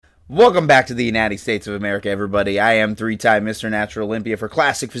Welcome back to the United States of America, everybody. I am three-time Mr. Natural Olympia for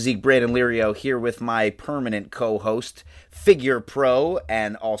Classic Physique, Brandon Lirio, here with my permanent co-host, Figure Pro,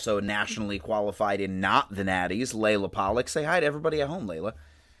 and also nationally qualified in Not the Natties, Layla Pollock. Say hi to everybody at home, Layla.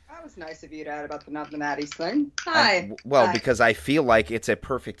 That was nice of you to add about the Not the Natties thing. Hi. Well, because I feel like it's a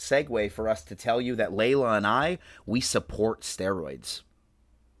perfect segue for us to tell you that Layla and I, we support steroids.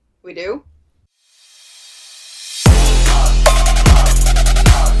 We do?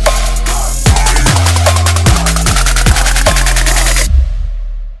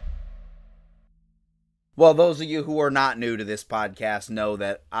 Well, those of you who are not new to this podcast know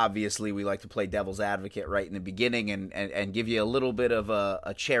that obviously we like to play devil's advocate right in the beginning and give you a little bit of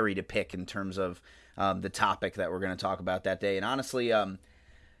a cherry to pick in terms of the topic that we're going to talk about that day. And honestly, I'm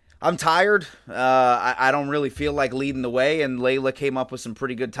tired. I don't really feel like leading the way, and Layla came up with some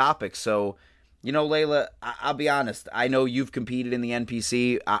pretty good topics. So, you know, Layla, I'll be honest. I know you've competed in the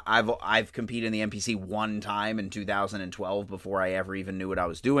NPC. I've competed in the NPC one time in 2012 before I ever even knew what I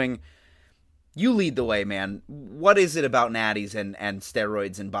was doing. You lead the way, man. What is it about natties and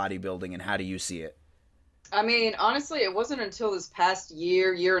steroids and bodybuilding, and how do you see it? I mean, honestly, it wasn't until this past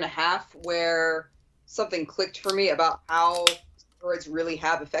year and a half where something clicked for me about how steroids really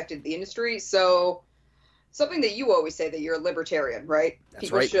have affected the industry. So, something that you always say, that you're a libertarian, right? That's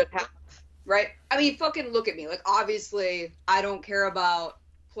People right. should have, right? I mean, fucking look at me. Like, obviously, I don't care about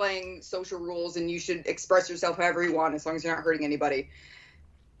playing social rules, and you should express yourself however you want as long as you're not hurting anybody.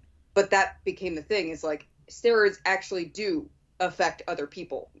 But that became the thing, is like, steroids actually do affect other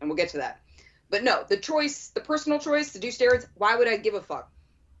people, and we'll get to that. But no, the personal choice to do steroids, why would I give a fuck?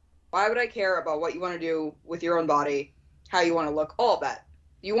 Why would I care about what you want to do with your own body, how you want to look, all of that?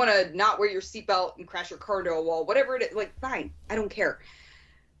 You want to not wear your seatbelt and crash your car into a wall, whatever it is, like, fine, I don't care.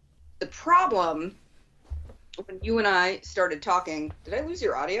 The problem, when you and I started talking, did I lose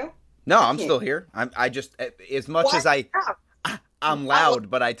your audio? No, I'm still here. I just, as much What? as I'm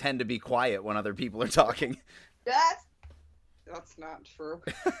loud, but I tend to be quiet when other people are talking. That's not true.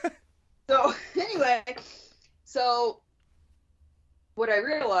 So anyway, what I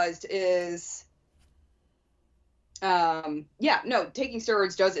realized is, taking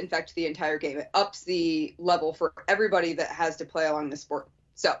steroids does infect the entire game. It ups the level for everybody that has to play along the sport.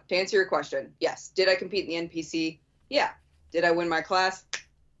 So to answer your question, yes. Did I compete in the NPC? Yeah. Did I win my class?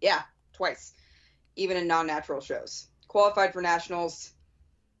 Yeah, twice. Even in non-natural shows. Qualified for nationals,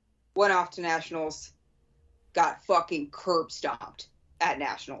 went off to nationals, got fucking curb stomped at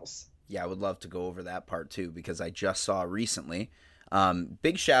nationals. Yeah, I would love to go over that part too, because I just saw recently.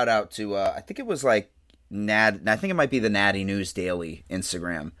 Big shout out to I think it was like I think it might be the Natty News Daily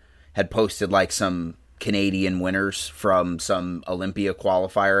Instagram had posted like some Canadian winners from some Olympia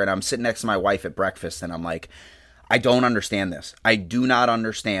qualifier, and I'm sitting next to my wife at breakfast, and I'm like, I don't understand this. I do not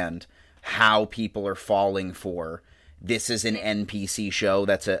understand how people are falling for. This is an NPC show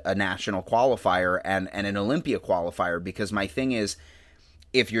that's a national qualifier and an Olympia qualifier, because my thing is,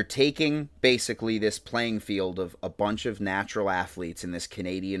 if you're taking basically this playing field of a bunch of natural athletes in this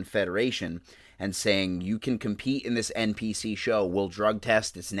Canadian federation and saying you can compete in this NPC show, we'll drug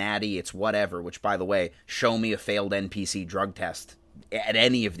test, it's natty, it's whatever, which, by the way, show me a failed NPC drug test at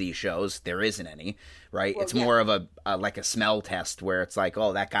any of these shows. There isn't any, right? Well, it's more of a smell test where it's like,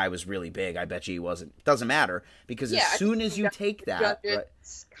 oh, that guy was really big, I bet you he wasn't. It doesn't matter, because as soon as you take that,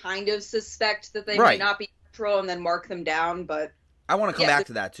 kind of suspect that they right, might not be natural and then mark them down. But I want to come back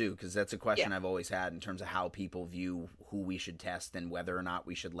to that too, because that's a question I've always had in terms of how people view who we should test and whether or not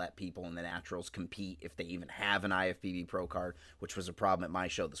we should let people in the naturals compete if they even have an IFBB Pro card, which was a problem at my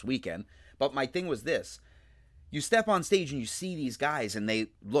show this weekend. But my thing was this. You step on stage and you see these guys, and they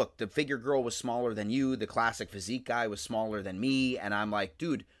look, the figure girl was smaller than you, the classic physique guy was smaller than me, and I'm like,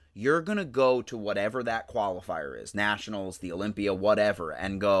 dude, you're going to go to whatever that qualifier is, nationals, the Olympia, whatever,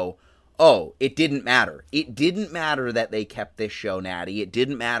 and go, oh, it didn't matter. It didn't matter that they kept this show natty. It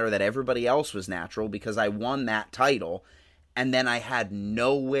didn't matter that everybody else was natural, because I won that title, and then I had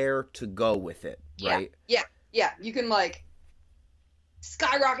nowhere to go with it, right? Yeah. You can, like,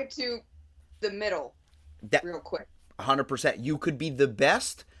 skyrocket to the middle. Real quick. 100%. You could be the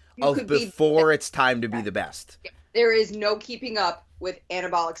best before it's time to be the best. There is no keeping up with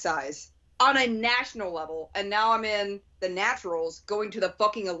anabolic size on a national level. And now I'm in the naturals, going to the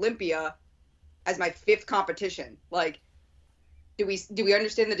fucking Olympia as my 5th competition. Like, do we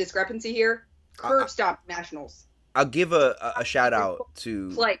understand the discrepancy here? Curb stop nationals. I'll give a shout out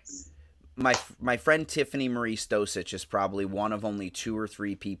to place. My friend Tiffany Marie Stosich is probably one of only 2 or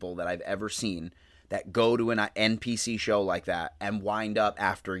 3 people that I've ever seen that go to an NPC show like that and wind up,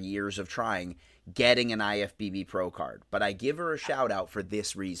 after years of trying, getting an IFBB Pro card, but I give her a shout out for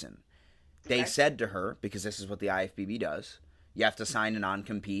this reason. They said to her, because this is what the IFBB does, you have to sign a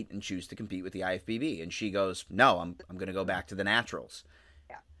non-compete and choose to compete with the IFBB. And she goes, no, I'm going to go back to the naturals.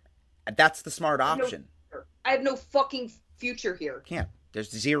 Yeah. That's the smart option. I have no fucking future here. Can't.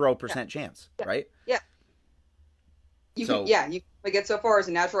 There's 0% chance, right? Yeah. You can get so far as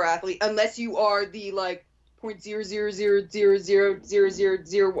a natural athlete unless you are the like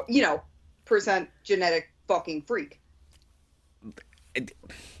 0.000000001, percent genetic fucking freak.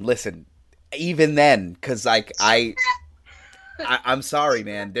 Listen, even then, because like I'm sorry,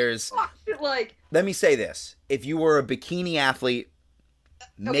 man. There's like. Let me say this: if you were a bikini athlete,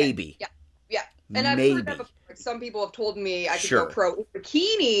 maybe. Yeah. And I've heard that before. Some people have told me I could go pro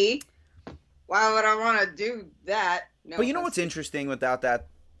bikini. Why would I want to do that? No, but you know what's interesting without that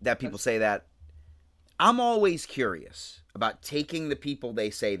people say that? I'm always curious about taking the people they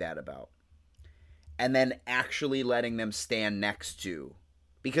say that about and then actually letting them stand next to.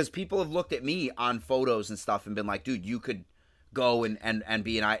 Because people have looked at me on photos and stuff and been like, dude, you could go and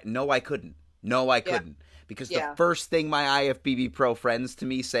be an No, I couldn't. No, I couldn't. Because the first thing my IFBB Pro friends to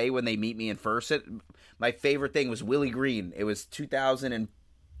me say when they meet me in person, my favorite thing was Willie Green. It was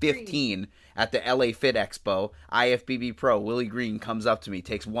 2015 at the LA Fit Expo. IFBB Pro, Willie Green comes up to me,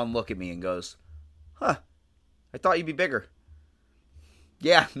 takes one look at me and goes, huh, I thought you'd be bigger.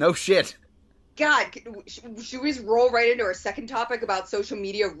 Yeah, no shit. God, should we just roll right into our second topic about social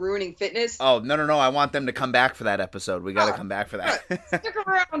media ruining fitness? Oh, no. I want them to come back for that episode. We got to come back for that. Stick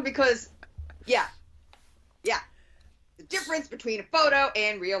around because, yeah. The difference between a photo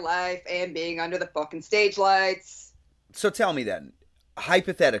and real life and being under the fucking stage lights. So tell me then,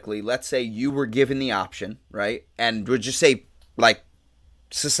 hypothetically, let's say you were given the option, right? And we'll just say, like,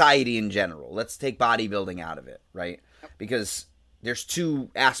 society in general. Let's take bodybuilding out of it, right? Because there's two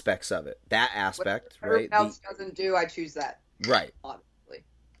aspects of it. That aspect, whatever right? Else doesn't do, I choose that. Right. Obviously.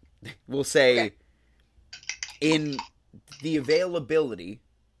 We'll say in the availability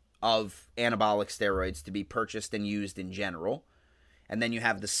of anabolic steroids to be purchased and used in general. And then you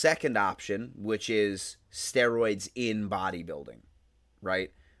have the second option, which is steroids in bodybuilding,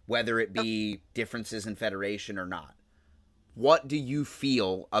 right? Whether it be differences in federation or not. What do you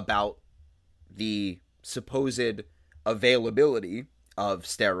feel about the supposed availability of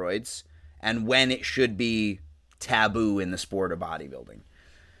steroids and when it should be taboo in the sport of bodybuilding?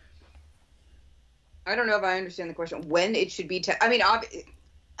 I don't know if I understand the question. When it should be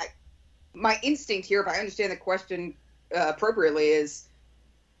my instinct here, if I understand the question appropriately, is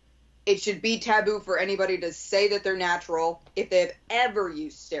it should be taboo for anybody to say that they're natural if they've ever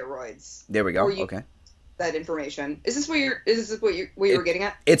used steroids. There we go. Okay. That information. Is this what you were getting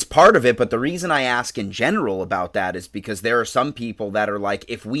at? It's part of it, but the reason I ask in general about that is because there are some people that are like,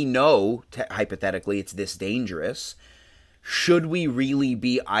 if we know, hypothetically, it's this dangerous, should we really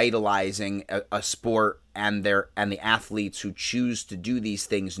be idolizing a sport and the athletes who choose to do these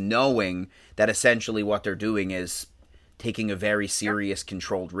things, knowing that essentially what they're doing is taking a very serious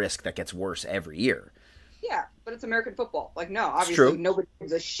controlled risk that gets worse every year? Yeah, but it's American football. Like, no, obviously nobody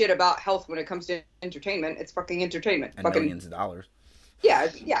gives a shit about health when it comes to entertainment. It's fucking entertainment. And millions of dollars. Yeah,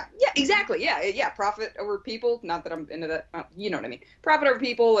 exactly. Yeah. Profit over people. Not that I'm into that. You know what I mean. Profit over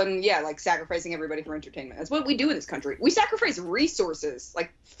people and, like, sacrificing everybody for entertainment. That's what we do in this country. We sacrifice resources,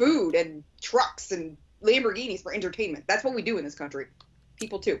 like food and trucks and Lamborghinis for entertainment. That's what we do in this country.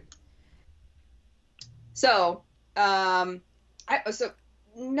 People, too. So, not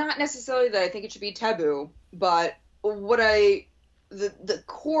necessarily that I think it should be taboo, but the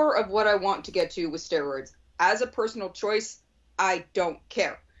core of what I want to get to with steroids, as a personal choice, I don't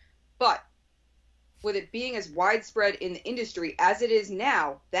care. But with it being as widespread in the industry as it is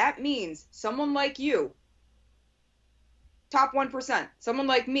now, that means someone like you, top 1%, someone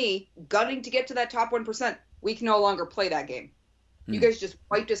like me, gunning to get to that top 1%, we can no longer play that game. You guys just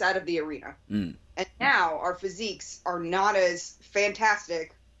wiped us out of the arena. And now our physiques are not as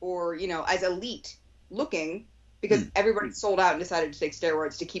fantastic or, as elite looking because everybody sold out and decided to take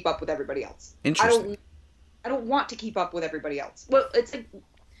steroids to keep up with everybody else. Interesting. I don't want to keep up with everybody else. Well, it's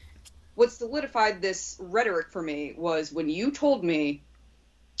what solidified this rhetoric for me was when you told me,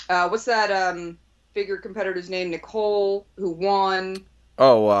 what's that figure competitor's name, Nicole, who won?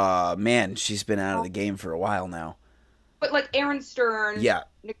 Oh, man, she's been out of the game for a while now. But like Aaron Stern,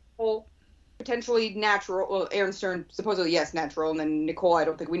 Nicole, potentially natural. Well, Aaron Stern, supposedly, yes, natural, and then Nicole, I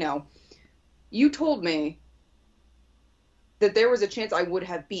don't think we know. You told me that there was a chance I would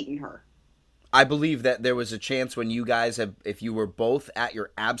have beaten her. I believe that there was a chance when you guys if you were both at your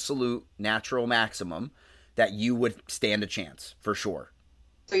absolute natural maximum, that you would stand a chance, for sure.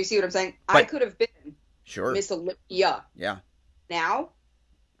 So you see what I'm saying? But, I could have been sure. Miss Olympia. Yeah. Now,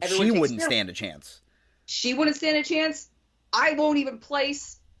 she wouldn't stand a chance. She wouldn't stand a chance. I won't even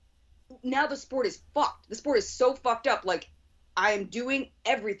place. Now the sport is fucked. The sport is so fucked up. Like, I am doing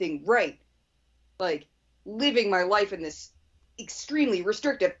everything right. Like, living my life in this extremely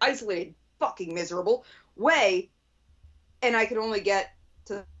restrictive, isolated, fucking miserable way, and I can only get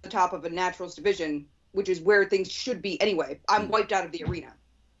to the top of a naturals division, which is where things should be anyway. I'm wiped out of the arena.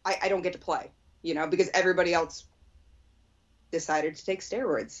 I don't get to play, because everybody else decided to take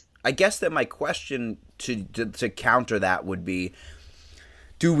steroids. I guess that my question to counter that would be,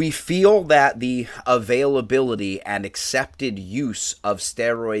 do we feel that the availability and accepted use of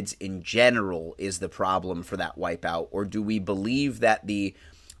steroids in general is the problem for that wipeout? Or do we believe that the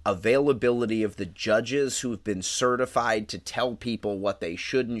availability of the judges who've been certified to tell people what they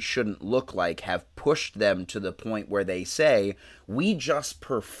should and shouldn't look like have pushed them to the point where they say, we just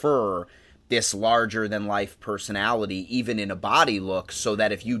prefer this larger-than-life personality, even in a body look, so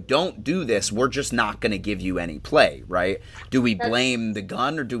that if you don't do this, we're just not going to give you any play, right? Do we blame the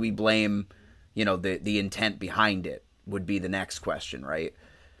gun, or do we blame, the intent behind it? Would be the next question, right?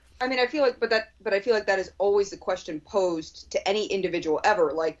 I mean, I feel like that is always the question posed to any individual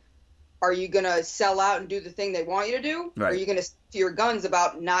ever. Like, are you going to sell out and do the thing they want you to do? Right. Or are you going to stick to your guns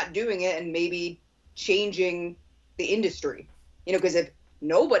about not doing it and maybe changing the industry? Because if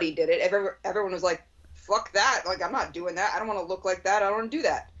nobody did it, everyone was like, fuck that. Like, I'm not doing that. I don't want to look like that. I don't want to do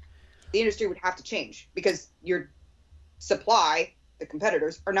that. The industry would have to change because your supply, the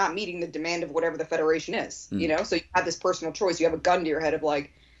competitors, are not meeting the demand of whatever the federation is, So you have this personal choice. You have a gun to your head of,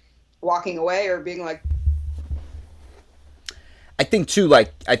 like, walking away or being like... I think, too,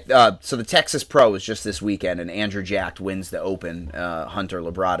 so the Texas Pro is just this weekend, and Andrew Jacked wins the Open, Hunter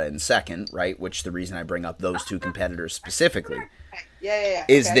Labrada in second, right? Which the reason I bring up those two competitors specifically... Yeah.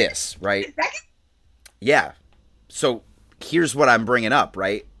 Is this, right? Yeah. So here's what I'm bringing up,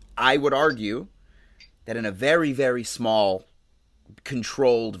 right? I would argue that in a very, very small,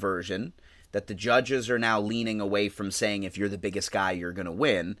 controlled version, that the judges are now leaning away from saying if you're the biggest guy, you're going to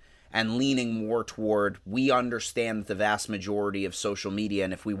win, and leaning more toward, we understand that the vast majority of social media,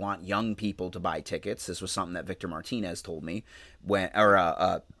 and if we want young people to buy tickets, this was something that Victor Martinez told me,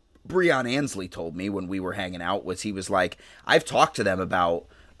 Breon Ansley told me when we were hanging out, he was like, I've talked to them about,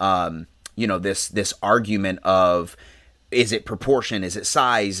 this argument of, is it proportion, is it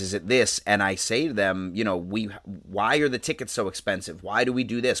size, is it this? And I say to them, why are the tickets so expensive? Why do we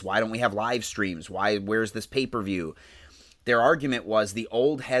do this? Why don't we have live streams? Where's this pay-per-view? Their argument was the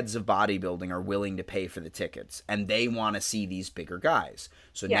old heads of bodybuilding are willing to pay for the tickets, and they want to see these bigger guys.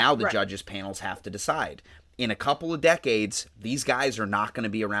 So now the judges panels have to decide. In a couple of decades, these guys are not going to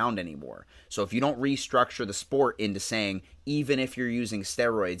be around anymore. So if you don't restructure the sport into saying, even if you're using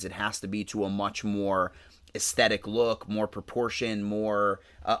steroids, it has to be to a much more aesthetic look, more proportion, more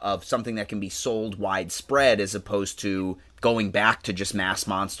of something that can be sold widespread, as opposed to going back to just mass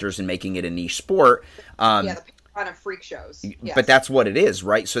monsters and making it a niche sport. The kind of freak shows. Yes. But that's what it is,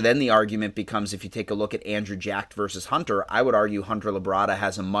 right? So then the argument becomes, if you take a look at Andrew Jacked versus Hunter, I would argue Hunter Labrada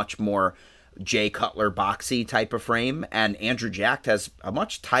has a much more Jay Cutler boxy type of frame, and Andrew Jacked has a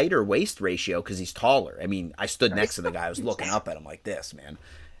much tighter waist ratio because he's taller. I mean, I stood next to the guy. I was looking up at him like this, man.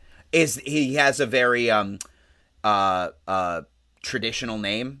 He has a very traditional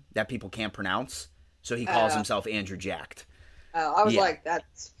name that people can't pronounce, so he calls himself Andrew Jacked. I was like,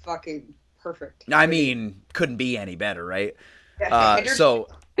 that's fucking perfect. I mean, couldn't be any better, right? So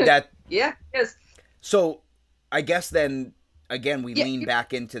that yes. So I guess then again we lean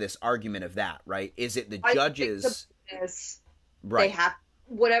back into this argument of that, right? Is it the judges? Right. They have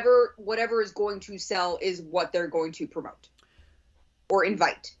whatever is going to sell is what they're going to promote or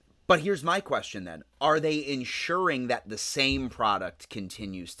invite. But here's my question then. Are they ensuring that the same product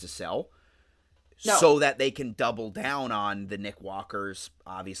continues to sell? No. So that they can double down on the Nick Walkers.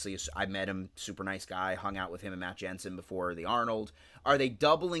 Obviously, I met him, super nice guy, hung out with him and Matt Jensen before the Arnold. Are they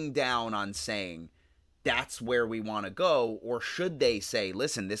doubling down on saying that's where we want to go? Or should they say,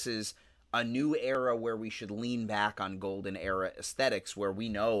 listen, this is a new era where we should lean back on golden era aesthetics, where we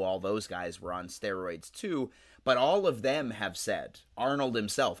know all those guys were on steroids too, but all of them have said, Arnold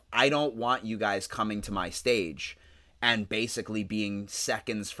himself, I don't want you guys coming to my stage and basically being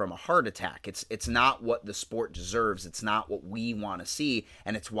seconds from a heart attack. It's not what the sport deserves. It's not what we want to see,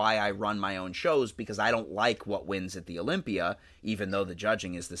 and it's why I run my own shows, because I don't like what wins at the Olympia, even though the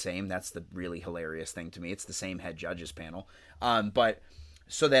judging is the same. That's the really hilarious thing to me. It's the same head judges panel. But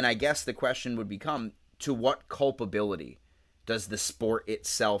so then I guess the question would become, to what culpability does the sport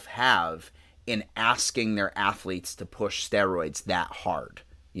itself have in asking their athletes to push steroids that hard?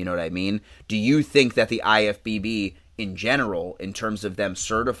 You know what I mean? Do you think that the IFBB in general, in terms of them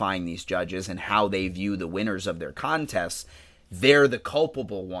certifying these judges and how they view the winners of their contests, they're the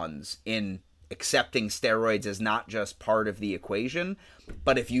culpable ones in accepting steroids as not just part of the equation,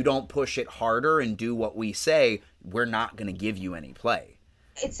 but if you don't push it harder and do what we say, we're not going to give you any play?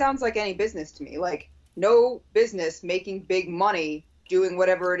 It sounds like any business to me. Like, no business making big money doing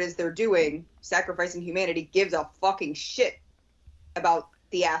whatever it is they're doing, sacrificing humanity, gives a fucking shit about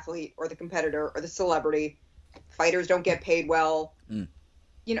the athlete or the competitor or the celebrity. Fighters don't get paid well.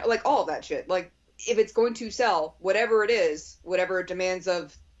 You know, like all of that shit. Like, if it's going to sell, whatever it is, whatever it demands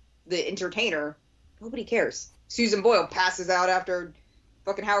of the entertainer, nobody cares. Susan Boyle passes out after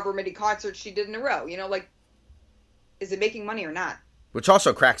fucking however many concerts she did in a row. You know, like, is it making money or not? Which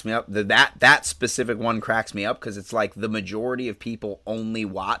also cracks me up. That specific one cracks me up because it's like the majority of people only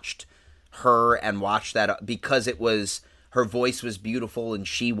watched her and watched that because it was, her voice was beautiful and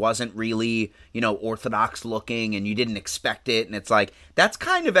she wasn't really, you know, orthodox looking and you didn't expect it. And it's like, that's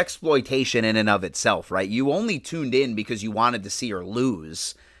kind of exploitation in and of itself, right? You only tuned in because you wanted to see her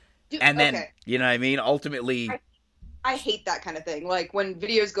lose. And then, you know what I mean? Ultimately, I hate that kind of thing. Like, when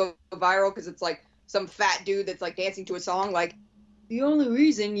videos go viral because it's like some fat dude that's like dancing to a song, like, the only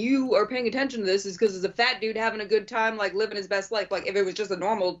reason you are paying attention to this is because it's a fat dude having a good time, like, living his best life. Like, if it was just a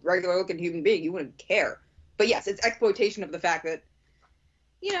normal, regular-looking human being, you wouldn't care. But yes, it's exploitation of the fact that,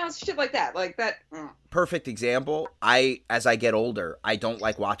 you know, it's shit like that. Like, that... Perfect example. As I get older, I don't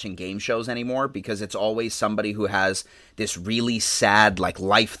like watching game shows anymore because it's always somebody who has this really sad, like,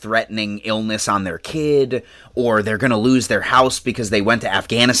 life-threatening illness on their kid, or they're going to lose their house because they went to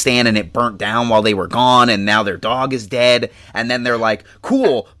Afghanistan and it burnt down while they were gone and now their dog is dead. And then they're like,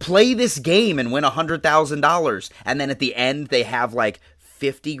 cool, play this game and win $100,000. And then at the end, they have, like,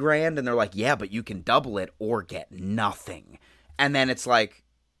 50 grand and they're like, yeah, but you can double it or get nothing. And then it's like,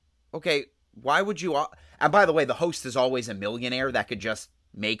 okay, why would you... And by the way, the host is always a millionaire that could just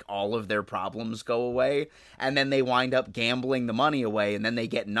make all of their problems go away. And then they wind up gambling the money away and then they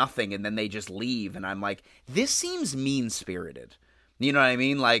get nothing and then they just leave. And I'm like, this seems mean-spirited. You know what I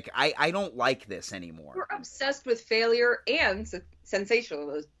mean? Like, I don't like this anymore. We're obsessed with failure and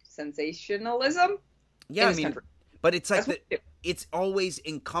sensationalism. Yeah, I mean, but it's like, it's always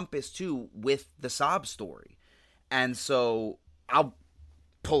encompassed, too, with the sob story. And so I'll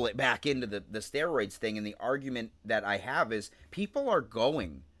pull it back into the steroids thing, and the argument that I have is people are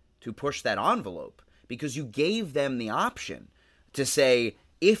going to push that envelope because you gave them the option to say,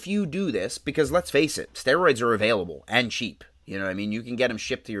 if you do this, because let's face it, steroids are available and cheap. You know what I mean? You can get them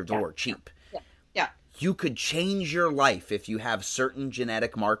shipped to your door cheap. Yeah. You could change your life if you have certain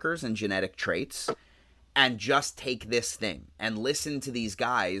genetic markers and genetic traits and just take this thing and listen to these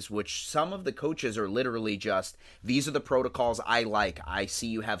guys, which some of the coaches are literally just, these are the protocols I like. I see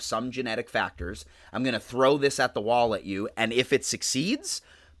you have some genetic factors. I'm going to throw this at the wall at you. And if it succeeds,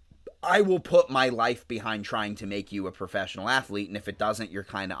 I will put my life behind trying to make you a professional athlete. And if it doesn't, you're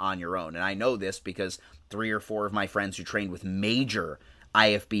kind of on your own. And I know this because 3 or 4 of my friends who trained with major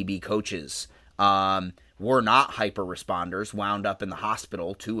IFBB coaches were not hyper responders, wound up in the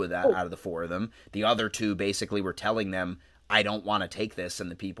hospital, 2 of that out of the 4 of them. The other 2 basically were telling them, I don't want to take this. And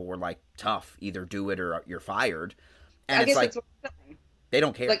the people were like, tough, either do it or you're fired. And it's like, they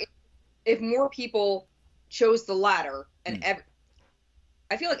don't care. Like, if more people chose the latter, and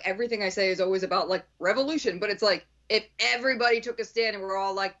I feel like everything I say is always about, like, revolution, but it's like, if everybody took a stand and we're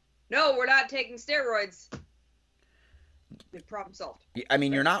all like, no, we're not taking steroids, the problem solved. I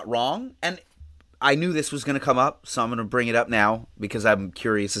mean, you're not wrong. And I knew this was going to come up, so I'm going to bring it up now because I'm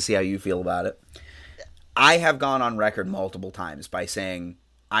curious to see how you feel about it. I have gone on record multiple times by saying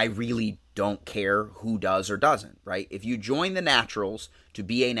I really don't care who does or doesn't, right? If you join the naturals to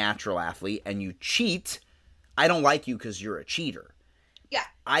be a natural athlete and you cheat, I don't like you because you're a cheater. Yeah.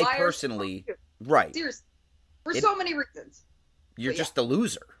 I personally, right. Seriously. For so many reasons. You're just a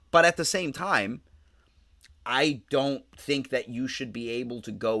loser. But at the same time, I don't think that you should be able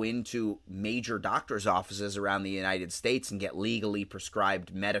to go into major doctor's offices around the United States and get legally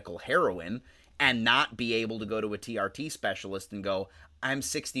prescribed medical heroin and not be able to go to a TRT specialist and go, I'm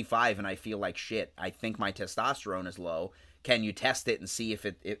 65 and I feel like shit. I think my testosterone is low. Can you test it and see if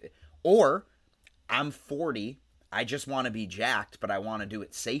it or I'm 40. I just want to be jacked, but I want to do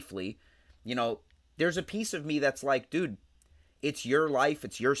it safely. You know, there's a piece of me that's like, dude, it's your life,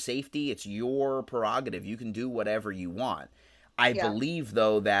 it's your safety, it's your prerogative. You can do whatever you want. I believe,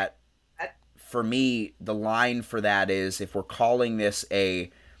 though, that for me, the line for that is if we're calling this a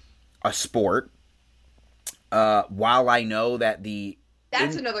sport, while I know that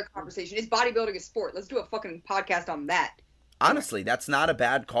That's another conversation. Is bodybuilding a sport? Let's do a fucking podcast on that. Honestly, that's not a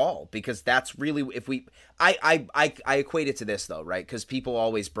bad call, because that's really, if we, I equate it to this though, right? Because people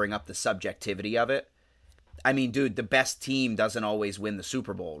always bring up the subjectivity of it. I mean, dude, the best team doesn't always win the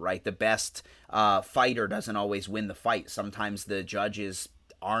Super Bowl, right? The best fighter doesn't always win the fight. Sometimes the judges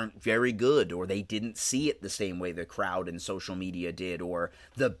aren't very good, or they didn't see it the same way the crowd and social media did, or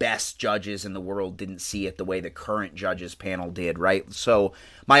the best judges in the world didn't see it the way the current judges panel did, right? So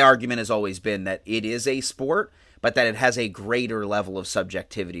my argument has always been that it is a sport, but that it has a greater level of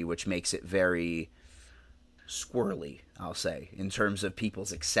subjectivity, which makes it very squirrely, I'll say, in terms of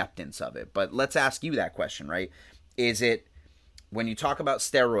people's acceptance of it. But let's ask you that question, right? Is it, when you talk about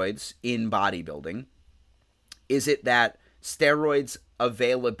steroids in bodybuilding, is it that steroids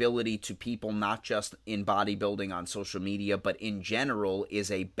availability to people not just in bodybuilding on social media, but in general, is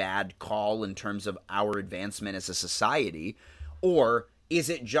a bad call in terms of our advancement as a society? Or is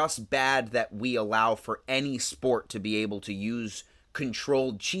it just bad that we allow for any sport to be able to use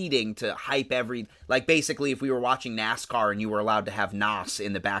controlled cheating to hype like basically if we were watching NASCAR and you were allowed to have NOS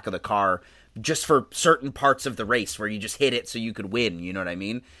in the back of the car just for certain parts of the race where you just hit it so you could win, you know what I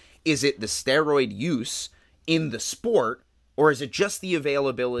mean? Is it the steroid use in the sport, or is it just the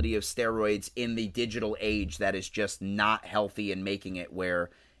availability of steroids in the digital age that is just not healthy and making it where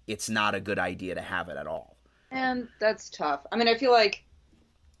it's not a good idea to have it at all? And that's tough. I mean, I feel like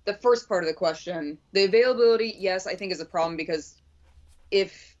the first part of the question, the availability, yes, I think is a problem, because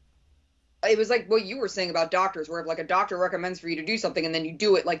if it was like what you were saying about doctors, where if like a doctor recommends for you to do something and then you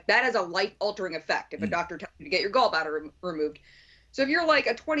do it, like that has a life-altering effect if a doctor tells you to get your gallbladder removed. So if you're like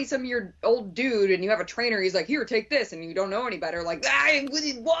a 20-some-year-old dude and you have a trainer, he's like, here, take this, and you don't know any better, like,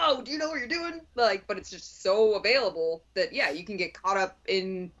 whoa, do you know what you're doing? Like, but it's just so available that, yeah, you can get caught up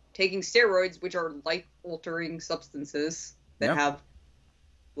in taking steroids, which are life-altering substances that have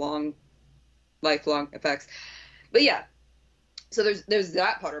lifelong effects. But yeah, so there's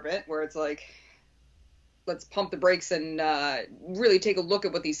that part of it where it's like, let's pump the brakes and really take a look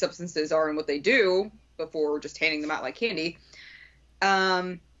at what these substances are and what they do before just handing them out like candy.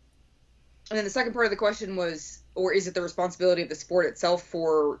 And then the second part of the question was, or is it the responsibility of the sport itself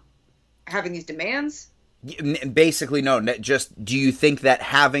for having these demands? Basically, no. Just, do you think that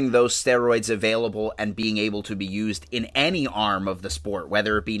having those steroids available and being able to be used in any arm of the sport,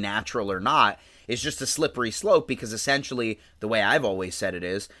 whether it be natural or not, is just a slippery slope? Because essentially, the way I've always said it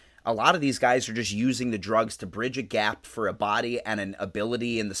is, a lot of these guys are just using the drugs to bridge a gap for a body and an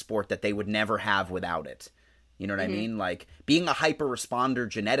ability in the sport that they would never have without it. You know what I mean? Like, being a hyper responder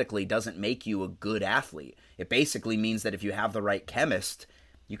genetically doesn't make you a good athlete. It basically means that if you have the right chemist,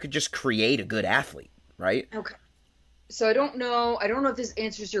 you could just create a good athlete, right? Okay. So I don't know if this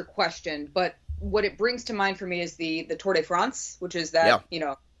answers your question, but what it brings to mind for me is the Tour de France, which is that,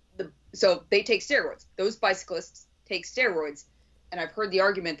 so they take steroids. Those bicyclists take steroids. And I've heard the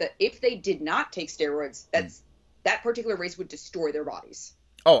argument that if they did not take steroids, that particular race would destroy their bodies.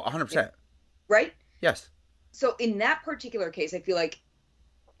 Oh, 100%. Right? Yes. So in that particular case, I feel like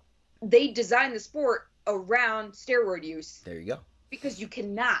they designed the sport around steroid use. There you go. Because you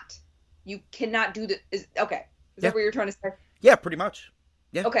cannot do the, is that what you're trying to say? Yeah, pretty much.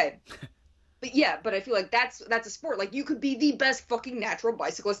 Yeah. Okay. But I feel like that's a sport. Like, you could be the best fucking natural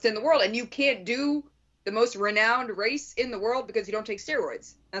bicyclist in the world, and you can't do the most renowned race in the world because you don't take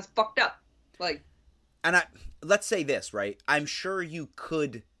steroids. That's fucked up. Like, and let's say this, right? I'm sure you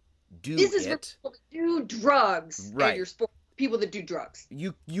could do this is for people that do drugs, right? And your sport, people that do drugs.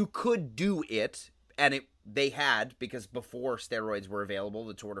 You could do it, and they had, because before steroids were available,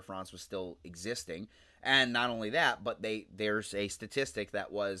 the Tour de France was still existing. And not only that, but there's a statistic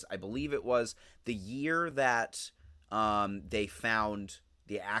that was, I believe it was the year that they found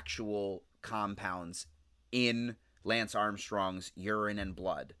the actual compounds in Lance Armstrong's urine and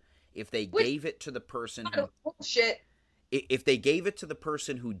blood. If they gave it to the person if they gave it to the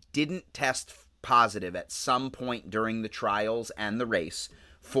person who didn't test positive at some point during the trials and the race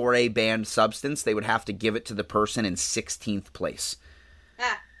for a banned substance, they would have to give it to the person in 16th place.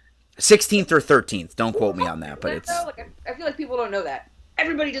 16th or 13th. Don't quote me on that, but it's... I feel like people don't know that.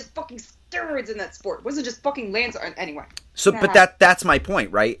 Everybody just fucking steroids in that sport. Wasn't just fucking Lance... Anyway. So, but that's my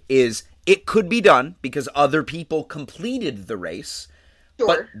point, right? Is it could be done because other people completed the race. Sure.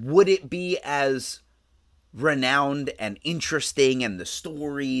 But would it be as renowned and interesting, and the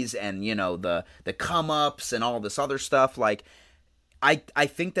stories and, the come-ups and all this other stuff? Like, I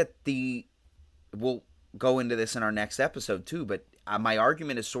think that we'll go into this in our next episode too, but my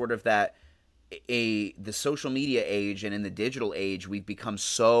argument is sort of that the social media age and in the digital age, we've become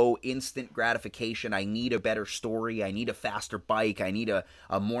so instant gratification. I need a better story. I need a faster bike. I need a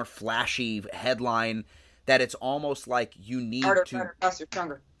more flashy headline, that it's almost like you need harder, to. better, faster,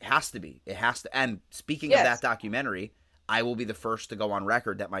 stronger. It has to be. It has to. And speaking of Yes. that documentary, I will be the first to go on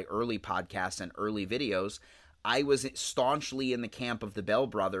record that my early podcasts and early videos, I was staunchly in the camp of the Bell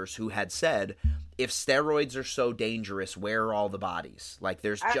brothers who had said, if steroids are so dangerous, where are all the bodies? Like,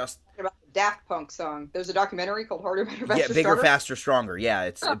 there's just... About the Daft Punk song. There's a documentary called Harder, Better, Faster, Yeah, Bigger, Stronger. Faster, Stronger. Yeah,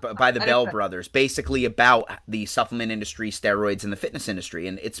 it's by the Bell know. brothers. Basically about the supplement industry, steroids, and the fitness industry.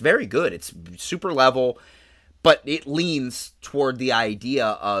 And it's very good. It's super level, but it leans toward the idea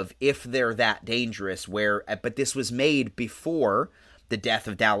of if they're that dangerous, where... But this was made before the death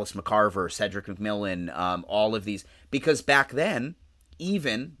of Dallas McCarver, Cedric McMillan, all of these. Because back then,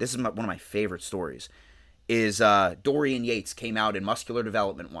 even... This is one of my favorite stories. Is Dorian Yates came out in Muscular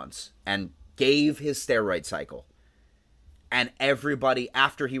Development once and gave his steroid cycle. And everybody,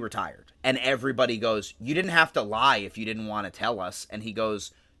 after he retired, and everybody goes, you didn't have to lie if you didn't want to tell us. And he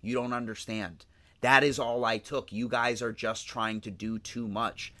goes, you don't understand. That is all I took. You guys are just trying to do too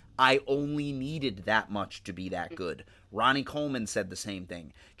much. I only needed that much to be that good. Ronnie Coleman said the same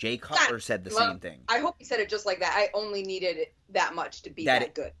thing. Jay Cutler said the same thing. I hope he said it just like that. I only needed it that much to be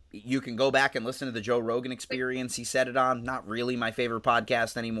that good. You can go back and listen to the Joe Rogan Experience. He said it on. Not really my favorite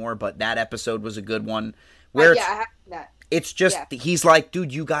podcast anymore, but that episode was a good one. Where I have that. It's just, he's like,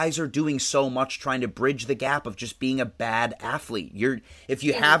 dude, you guys are doing so much trying to bridge the gap of just being a bad athlete. If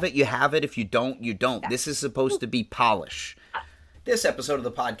you have it, you have it. If you don't, you don't. This is supposed to be polish. This episode of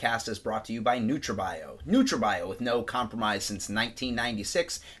the podcast is brought to you by NutriBio. NutriBio, with no compromise since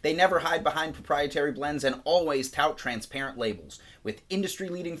 1996, they never hide behind proprietary blends and always tout transparent labels. With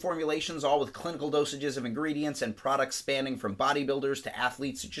industry-leading formulations, all with clinical dosages of ingredients and products spanning from bodybuilders to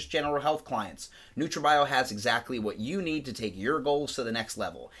athletes to just general health clients, NutriBio has exactly what you need to take your goals to the next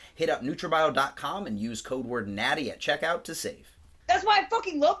level. Hit up NutriBio.com and use code word NATTY at checkout to save. That's why I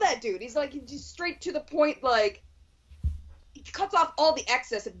fucking love that dude. He's like, just straight to the point, like... He cuts off all the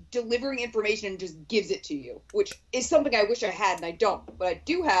excess of delivering information and just gives it to you, which is something I wish I had and I don't. What I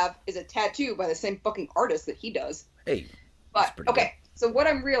do have is a tattoo by the same fucking artist that he does. Hey, but okay. Good. So what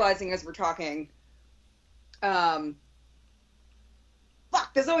I'm realizing as we're talking, fuck,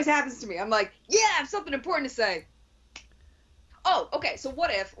 this always happens to me. I'm like, yeah, I have something important to say. Oh, okay. So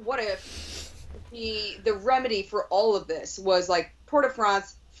what if the remedy for all of this was like Tour de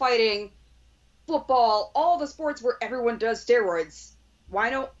France, fighting, football, all the sports where everyone does steroids? Why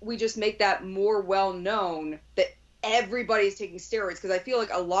don't we just make that more well known that everybody's taking steroids? Because I feel like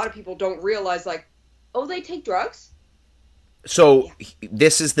a lot of people don't realize, like, oh, they take drugs? So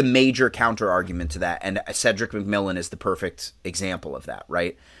this is the major counter argument to that, and Cedric McMillan is the perfect example of that,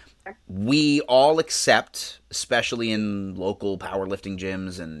 right? We all accept, especially in local powerlifting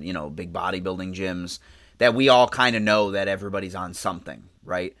gyms and, big bodybuilding gyms, that we all kind of know that everybody's on something,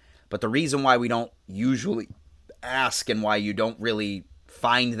 right? But the reason why we don't usually ask and why you don't really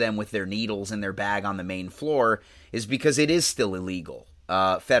find them with their needles in their bag on the main floor is because it is still illegal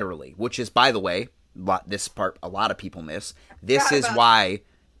federally, which is, by the way, this part a lot of people miss. This is why...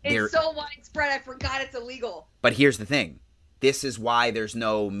 It's so widespread, I forgot it's illegal. But here's the thing. This is why there's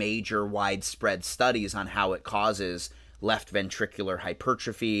no major widespread studies on how it causes left ventricular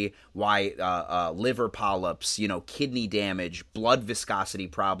hypertrophy, why liver polyps, kidney damage, blood viscosity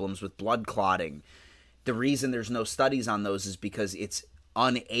problems with blood clotting. The reason there's no studies on those is because it's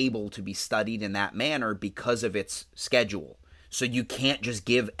unable to be studied in that manner because of its schedule. So you can't just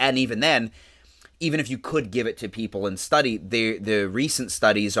give, and even then, even if you could give it to people and study, the recent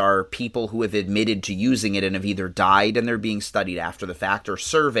studies are people who have admitted to using it and have either died and they're being studied after the fact, or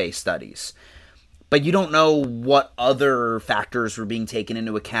survey studies. But you don't know what other factors were being taken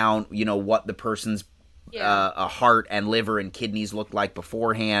into account, what the person's heart and liver and kidneys looked like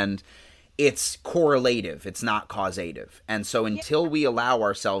beforehand. It's correlative. It's not causative. And so until we allow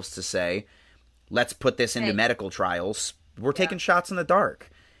ourselves to say, let's put this into medical trials, we're taking shots in the dark.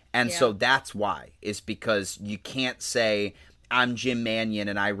 And so that's why, is because you can't say, I'm Jim Mannion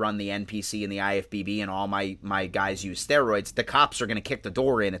and I run the NPC and the IFBB and all my guys use steroids. The cops are going to kick the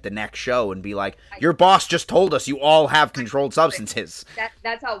door in at the next show and be like, your boss just told us you all have controlled substances.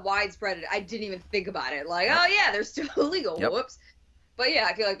 That's how widespread it is. I didn't even think about it. Like, oh yeah, they're still illegal. Yep. Whoops. But yeah,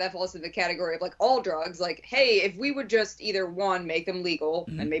 I feel like that falls into the category of like all drugs. Like, hey, if we would just either one, make them legal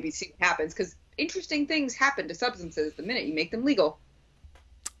and maybe see what happens. Because interesting things happen to substances the minute you make them legal.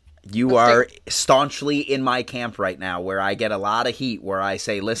 You are staunchly in my camp right now, where I get a lot of heat, where I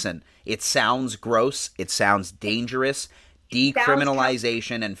say, listen, it sounds gross, it sounds dangerous,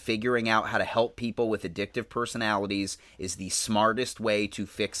 decriminalization and figuring out how to help people with addictive personalities is the smartest way to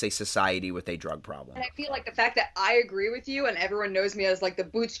fix a society with a drug problem. And I feel like the fact that I agree with you and everyone knows me as like the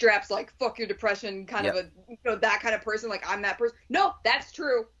bootstraps, like fuck your depression kind of that kind of person, like I'm that person. No, that's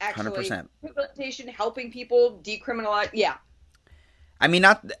true. Actually, 100%. Rehabilitation, helping people, decriminalize. Yeah. I mean,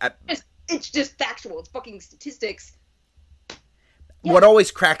 it's just factual. It's fucking statistics. What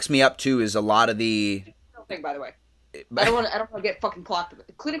always cracks me up too is a lot of the thing, by the way. I don't want to get fucking clocked.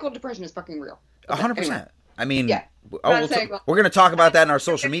 Clinical depression is fucking real. 100%. Anyway. I mean, yeah. We're going to talk about that in our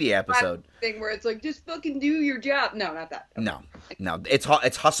social media episode. Thing where it's like, just fucking do your job. No, not that. Okay. No.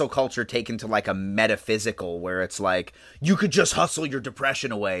 It's hustle culture taken to like a metaphysical where it's like, you could just hustle your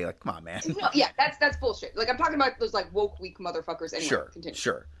depression away. Like, come on, man. No, yeah, that's bullshit. Like, I'm talking about those like woke, weak motherfuckers. Anyway,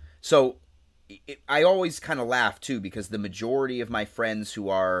 Sure. So, I always kind of laugh too because the majority of my friends who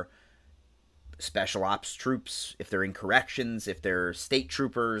are special ops troops, if they're in corrections, if they're state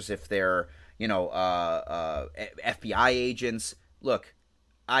troopers, if they're, FBI agents. Look,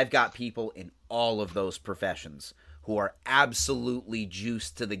 I've got people in all of those professions who are absolutely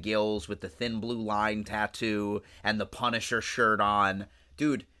juiced to the gills with the thin blue line tattoo and the Punisher shirt on.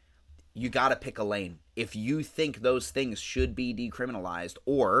 Dude, you gotta pick a lane. If you think those things should be decriminalized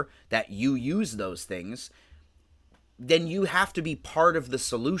or that you use those things, then you have to be part of the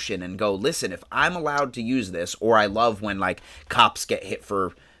solution and go, listen, if I'm allowed to use this, or I love when like cops get hit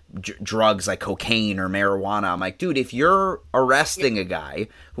for drugs like cocaine or marijuana. I'm like, dude, if you're arresting a guy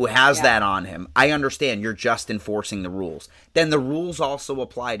who has that on him, I understand you're just enforcing the rules. Then the rules also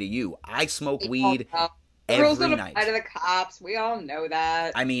apply to you. I smoke weed every rules don't night. apply to the cops. We all know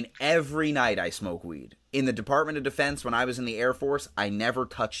that. I mean, every night I smoke weed. In the Department of Defense, when I was in the Air Force, I never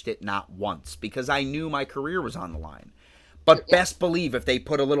touched it, not once, because I knew my career was on the line. But best believe if they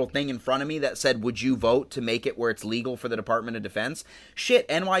put a little thing in front of me that said, would you vote to make it where it's legal for the Department of Defense? Shit,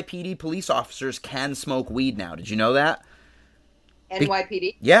 NYPD police officers can smoke weed now. Did you know that?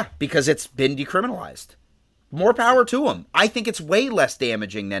 NYPD? Yeah, because it's been decriminalized. More power to them. I think it's way less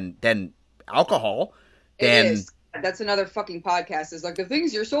damaging than alcohol. It is. That's another fucking podcast. Is like the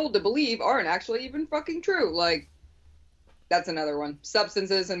things you're sold to believe aren't actually even fucking true. Like, that's another one.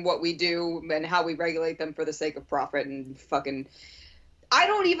 Substances and what we do and how we regulate them for the sake of profit and fucking... I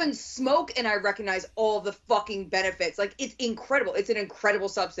don't even smoke and I recognize all the fucking benefits. Like, it's incredible. It's an incredible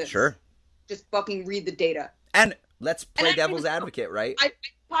substance. Sure. Just fucking read the data. And let's play devil's advocate, right?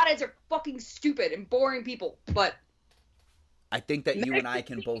 Potheads are fucking stupid and boring people, but... I think that you and I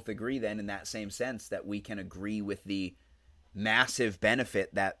can both agree then in that same sense that we can agree with the massive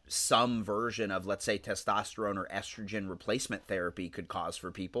benefit that some version of, let's say, testosterone or estrogen replacement therapy could cause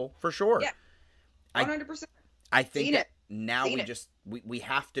for people, for sure. Yeah, 100%. I think that now we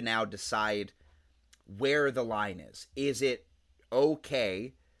have to now decide where the line is. Is it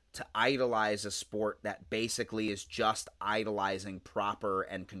okay to idolize a sport that basically is just idolizing proper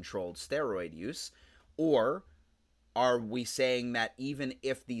and controlled steroid use? Or are we saying that even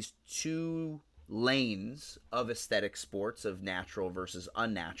if these two lanes of aesthetic sports, of natural versus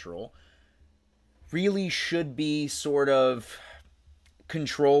unnatural, really should be sort of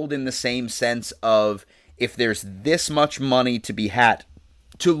controlled in the same sense of, if there's this much money to be had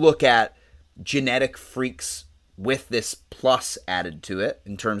to look at genetic freaks with this plus added to it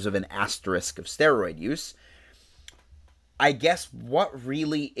in terms of an asterisk of steroid use, I guess what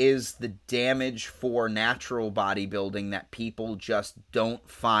really is the damage for natural bodybuilding that people just don't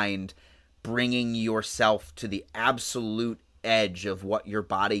find bringing yourself to the absolute edge of what your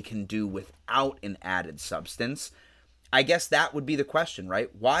body can do without an added substance? I guess that would be the question,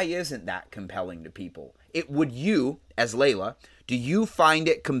 right? Why isn't that compelling to people? Would you, as Layla, do you find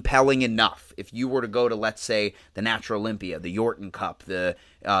it compelling enough if you were to go to, let's say, the Natural Olympia, the Yorton Cup, the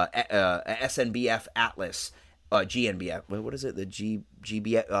SNBF Atlas, GNBF, what is it? The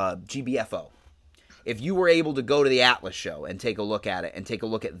GBFO. If you were able to go to the Atlas show and take a look at it and take a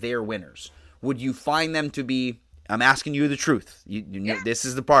look at their winners, would you find them to be, I'm asking you the truth. You know, this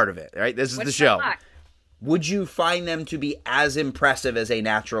is the part of it, right? This is the show. Would you find them to be as impressive as a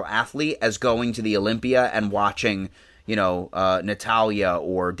natural athlete as going to the Olympia and watching, Natalia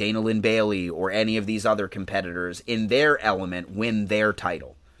or Dana Lynn Bailey or any of these other competitors in their element win their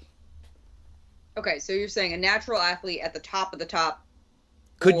title? Okay, so you're saying a natural athlete at the top of the top.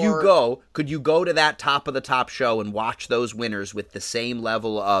 Could you go to that top of the top show and watch those winners with the same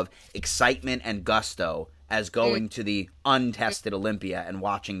level of excitement and gusto as going to the untested Olympia and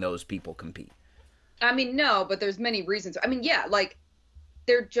watching those people compete? I mean, no, but there's many reasons. I mean, yeah, like,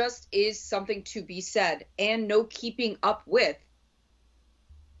 there just is something to be said, and no keeping up with.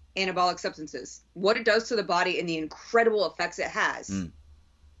 anabolic substances, what it does to the body and the incredible effects it has.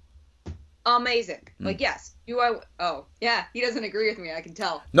 Amazing. Like, yes. Oh, yeah. He doesn't agree with me. I can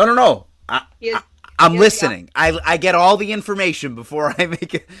tell. No. I'm listening. I get all the information before I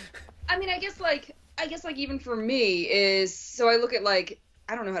make it. I mean, I guess like even for me is, so I look at like,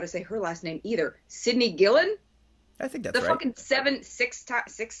 I don't know how to say her last name either. Sydney Gillen? I think that's the right. The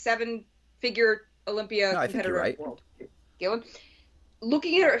fucking 7 figure Olympia competitor right. in the world. Gillen?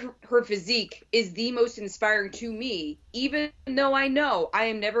 Looking at her physique is the most inspiring to me, even though I know I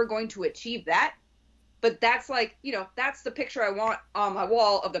am never going to achieve that. But that's like, that's the picture I want on my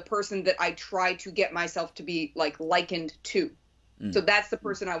wall of the person that I try to get myself to be like likened to. So that's the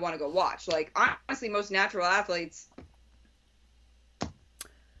person I want to go watch. Like, honestly, most natural athletes.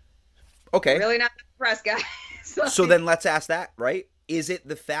 Okay. Really not impressed, guys. So then let's ask that, right? Is it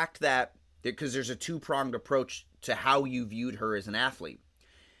the fact that, because there's a two-pronged approach to how you viewed her as an athlete.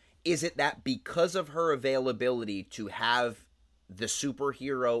 Is it that because of her availability to have the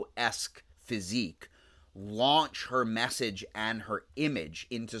superhero-esque physique, launch her message and her image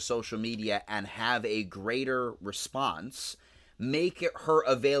into social media and have a greater response, make it her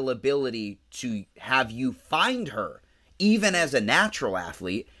availability to have you find her, even as a natural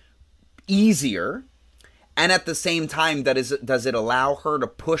athlete, easier? And at the same time, does it allow her to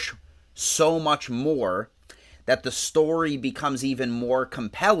push so much more that the story becomes even more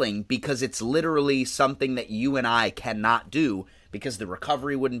compelling because it's literally something that you and I cannot do because the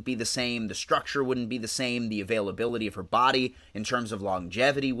recovery wouldn't be the same, the structure wouldn't be the same, the availability of her body in terms of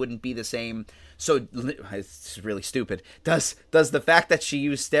longevity wouldn't be the same. So it's really stupid. Does the fact that she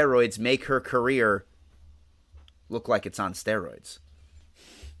used steroids make her career look like it's on steroids?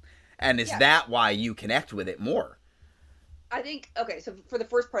 And is that why you connect with it more? I think, okay, so for the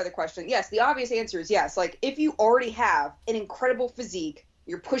first part of the question, yes, the obvious answer is yes. Like, if you already have an incredible physique,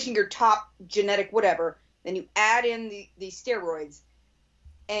 you're pushing your top genetic whatever, then you add in the steroids,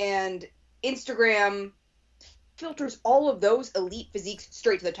 and Instagram filters all of those elite physiques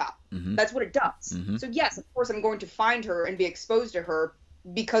straight to the top. Mm-hmm. That's what it does. Mm-hmm. So, yes, of course, I'm going to find her and be exposed to her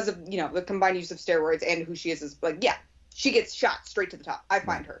because of, the combined use of steroids and who she is like, yeah, she gets shot straight to the top. I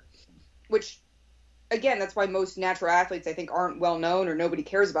find her. Which, again, that's why most natural athletes, I think, aren't well known or nobody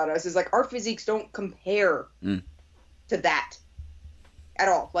cares about us, is like our physiques don't compare to that at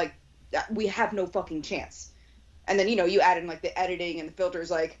all. Like, we have no fucking chance. And then, you add in like the editing and the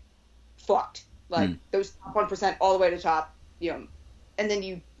filters, like, fucked. Like, those top 1% all the way to the top, and then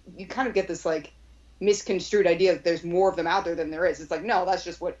you kind of get this like misconstrued idea that there's more of them out there than there is. It's like, no, that's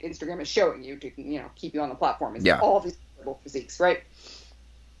just what Instagram is showing you to, keep you on the platform. Is all of these incredible physiques, right?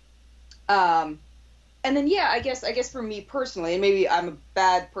 And then, I guess for me personally, and maybe I'm a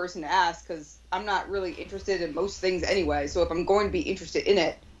bad person to ask because I'm not really interested in most things anyway. So if I'm going to be interested in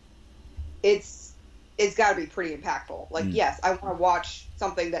it, it's got to be pretty impactful. Like, yes, I want to watch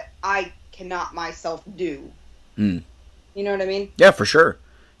something that I cannot myself do. You know what I mean? Yeah, for sure.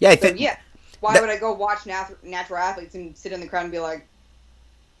 Yeah, I think. So, why would I go watch natural athletes and sit in the crowd and be like,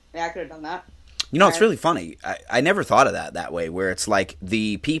 yeah, I could have done that? It's really funny. I never thought of that way, where it's like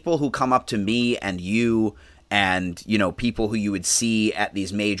the people who come up to me and you and, people who you would see at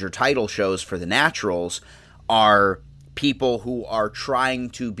these major title shows for the naturals are people who are trying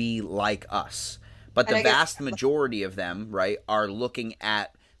to be like us. But the vast majority of them, right, are looking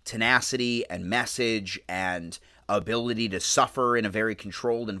at tenacity and message and ability to suffer in a very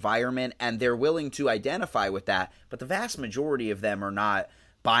controlled environment, and they're willing to identify with that. But the vast majority of them are not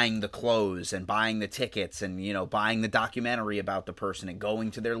buying the clothes and buying the tickets and, buying the documentary about the person and going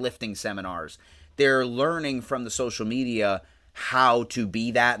to their lifting seminars. They're learning from the social media how to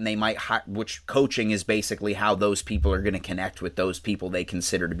be that, and they might, which coaching is basically how those people are going to connect with those people they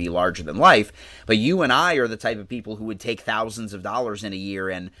consider to be larger than life. But you and I are the type of people who would take thousands of dollars in a year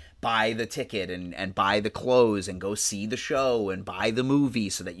and buy the ticket and buy the clothes and go see the show and buy the movie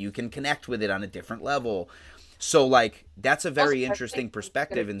so that you can connect with it on a different level. So, like, that's a very interesting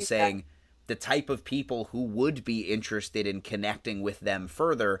perspective in saying the type of people who would be interested in connecting with them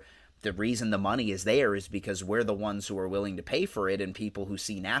further, the reason the money is there is because we're the ones who are willing to pay for it, and people who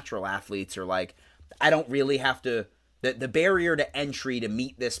see natural athletes are like, I don't really have to, the barrier to entry to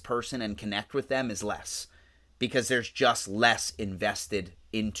meet this person and connect with them is less because there's just less invested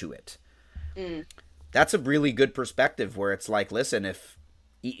into it. That's a really good perspective where it's like, listen,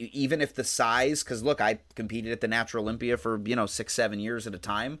 even if the size, because look, I competed at the Natural Olympia for 6-7 years at a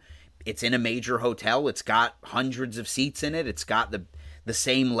time. It's in a major hotel. It's got hundreds of seats in it. It's got the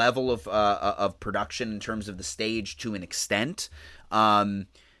same level of production in terms of the stage to an extent.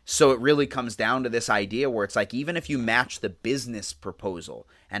 So it really comes down to this idea where it's like, even if you match the business proposal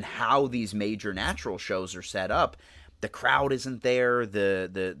and how these major natural shows are set up, the crowd isn't there.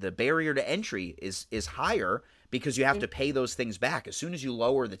 The barrier to entry is higher because you have to pay those things back. As soon as you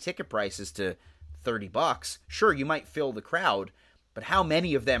lower the ticket prices to $30, sure, you might fill the crowd, but how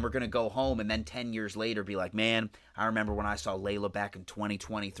many of them are going to go home and then 10 years later be like, man, I remember when I saw Layla back in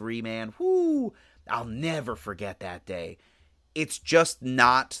 2023, man. Whoo, I'll never forget that day. It's just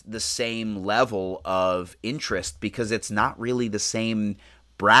not the same level of interest because it's not really the same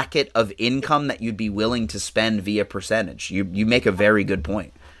bracket of income that you'd be willing to spend via percentage. You make a very good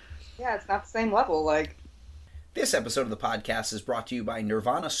point. Yeah, it's not the same level. Like, this episode of the podcast is brought to you by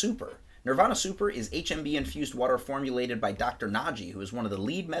Nirvana Super. Nirvana Super is HMB-infused water formulated by Dr. Naji, who is one of the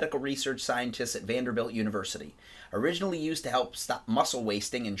lead medical research scientists at Vanderbilt University. Originally used to help stop muscle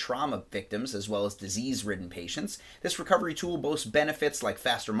wasting in trauma victims as well as disease-ridden patients, this recovery tool boasts benefits like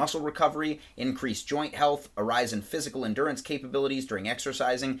faster muscle recovery, increased joint health, a rise in physical endurance capabilities during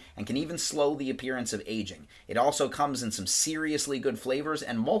exercising, and can even slow the appearance of aging. It also comes in some seriously good flavors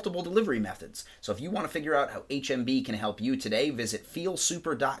and multiple delivery methods. So if you want to figure out how HMB can help you today, visit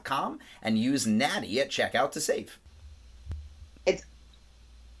feelsuper.com and use Natty at checkout to save. It's,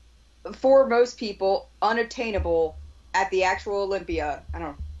 for most people, unattainable at the actual Olympia. I don't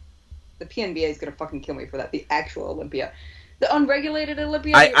know. The PNBA is going to fucking kill me for that. The actual Olympia. The unregulated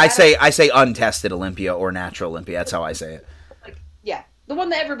Olympia. I say untested Olympia or natural Olympia. That's how I say it. Like, yeah. The one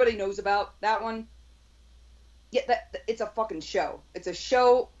that everybody knows about. That one. Yeah, it's a fucking show. It's a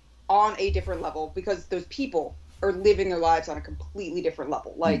show on a different level because those people are living their lives on a completely different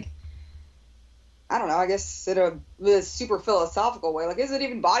level. Like, I don't know, I guess in a super philosophical way. Like, is it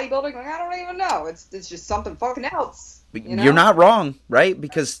even bodybuilding? Like, I don't even know. It's just something fucking else. You know? You're not wrong, right?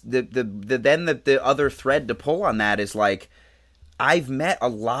 Because the other thread to pull on that is like, I've met a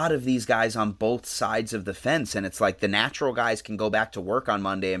lot of these guys on both sides of the fence, and it's like the natural guys can go back to work on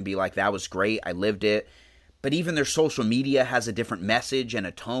Monday and be like, that was great, I lived it. But even their social media has a different message and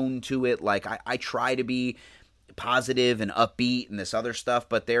a tone to it. Like, I try to be positive and upbeat and this other stuff,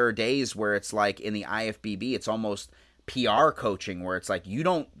 but there are days where it's like in the IFBB, it's almost PR coaching where it's like you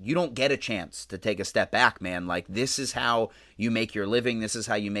don't get a chance to take a step back, man. Like, this is how you make your living, this is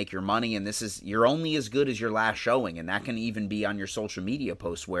how you make your money, and you're only as good as your last showing. And that can even be on your social media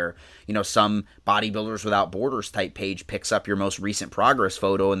posts where, you know, some Bodybuilders Without Borders type page picks up your most recent progress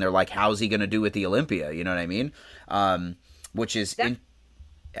photo and they're like, how's he gonna do at the Olympia? You know what I mean? Which is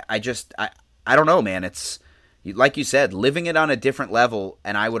I don't know, man. It's like you said, living it on a different level,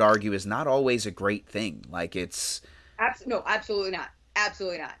 and I would argue is not always a great thing. Like, it's... No, absolutely not.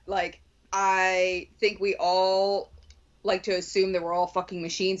 Absolutely not. Like, I think we all like to assume that we're all fucking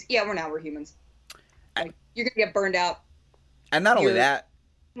machines. Yeah, we're not. We're humans. Like, you're going to get burned out. And not only that...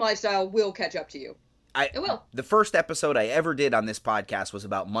 lifestyle will catch up to you. It will. The first episode I ever did on this podcast was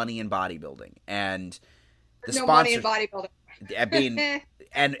about money in bodybuilding. And the money in bodybuilding. I mean...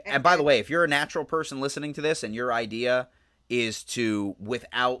 And by the way, if you're a natural person listening to this and your idea is to,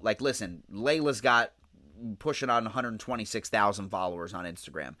 without, like, listen, Layla's got pushing on 126,000 followers on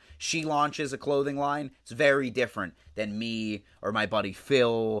Instagram. She launches a clothing line. It's very different than me or my buddy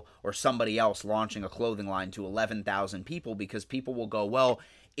Phil or somebody else launching a clothing line to 11,000 people, because people will go, well,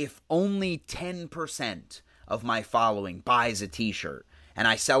 if only 10% of my following buys a t-shirt and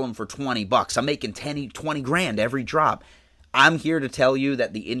I sell them for $20, I'm making 20 grand every drop. I'm here to tell you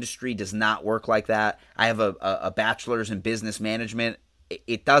that the industry does not work like that. I have a bachelor's in business management.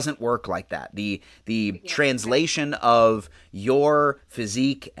 It doesn't work like that. The translation of your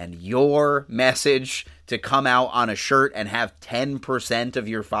physique and your message to come out on a shirt and have 10% of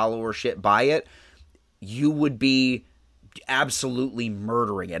your followership buy it, you would be absolutely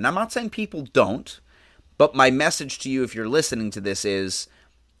murdering it. And I'm not saying people don't, but my message to you, if you're listening to this, is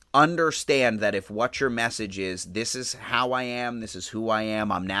understand that if what your message is, this is how I am, this is who I am,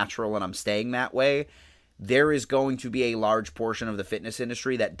 I'm natural and I'm staying that way, there is going to be a large portion of the fitness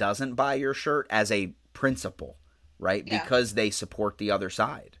industry that doesn't buy your shirt as a principle, right? Yeah. Because they support the other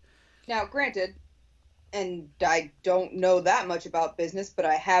side. Now, granted, and I don't know that much about business, but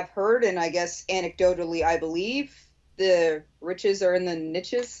I have heard, and I guess anecdotally I believe, the riches are in the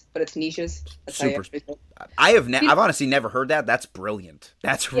niches, but it's niches. That's super. I've honestly never heard that. That's brilliant.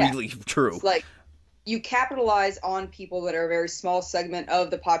 That's really true. It's like, you capitalize on people that are a very small segment of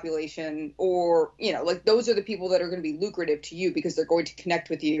the population, or, you know, like, those are the people that are going to be lucrative to you because they're going to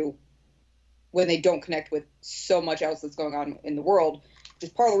connect with you when they don't connect with so much else that's going on in the world, which is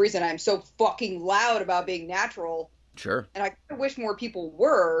part of the reason I'm so fucking loud about being natural. Sure. And I wish more people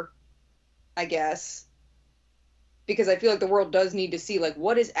were, I guess. because I feel like the world does need to see like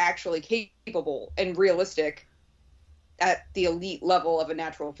what is actually capable and realistic at the elite level of a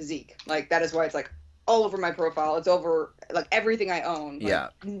natural physique. Like that is why it's like all over my profile. It's over like everything I own. Like, Yeah.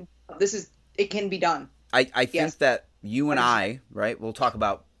 It can be done. I think that you and I, right? We'll talk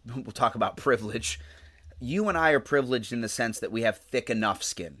about privilege. You and I are privileged in the sense that we have thick enough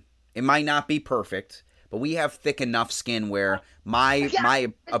skin. It might not be perfect, but we have thick enough skin where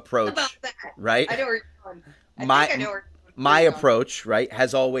my approach, right? I know where you're going. I know where my approach, right,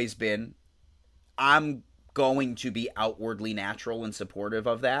 has always been I'm going to be outwardly natural and supportive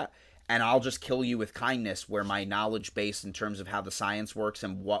of that, and I'll just kill you with kindness, where my knowledge base in terms of how the science works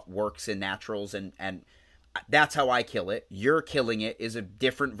and what works in naturals, and that's how I kill it. You're killing it is a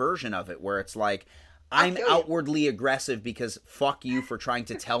different version of it, where it's like I'm outwardly aggressive because fuck you for trying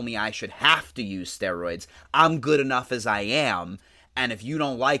to tell me I should have to use steroids. I'm good enough as I am, and if you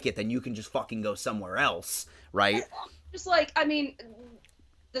don't like it, then you can just fucking go somewhere else, right? Just like, I mean,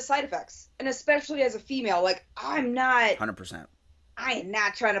 the side effects, and especially as a female, like I'm not 100%. I am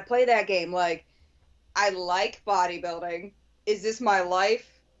not trying to play that game. Like, I like bodybuilding. Is this my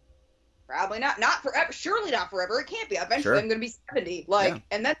life? Probably not. Not forever. Surely not forever. It can't be. Eventually, I'm going to be 70. Like,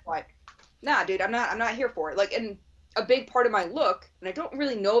 and then what? Nah, dude, I'm not here for it. Like, and a big part of my look, and I don't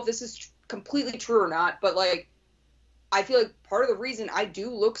really know if this is completely true or not, but like, I feel like part of the reason I do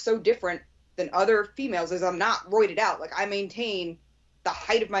look so different than other females is I'm not roided out. Like, I maintain the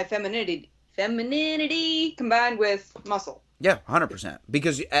height of my femininity combined with muscle. Yeah, 100%.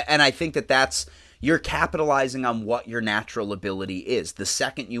 Because, and I think that's, you're capitalizing on what your natural ability is. The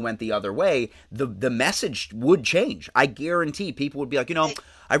second you went the other way, the message would change. I guarantee people would be like,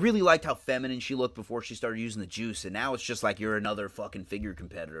 I really liked how feminine she looked before she started using the juice, and now it's just like you're another fucking figure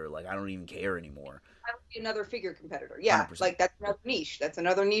competitor. Like, I don't even care anymore. I would be another figure competitor. Yeah, 100%. like that's another niche. That's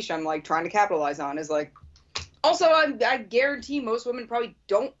another niche I'm like trying to capitalize on. Is like, also I guarantee most women probably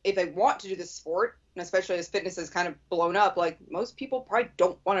don't, if they want to do this sport, and especially as fitness has kind of blown up, like most people probably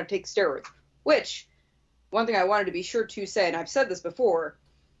don't want to take steroids. Which, one thing I wanted to be sure to say, and I've said this before,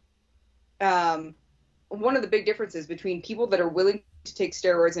 one of the big differences between people that are willing to take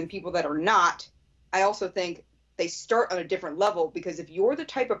steroids and people that are not, I also think they start on a different level, because if you're the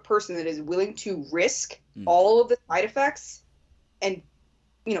type of person that is willing to risk all of the side effects and,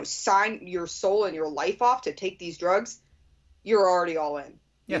 sign your soul and your life off to take these drugs, you're already all in.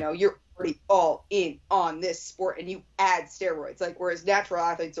 Yeah. You're already all in on this sport, and you add steroids. Like, whereas natural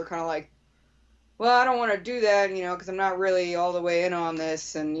athletes are kind of like, well, I don't want to do that, because I'm not really all the way in on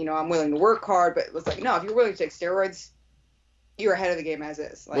this, and, I'm willing to work hard. But it's like, no, if you're willing to take steroids, you're ahead of the game as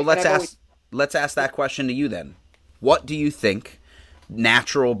is. Like, well, let's ask that question to you then. What do you think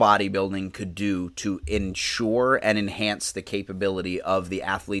natural bodybuilding could do to ensure and enhance the capability of the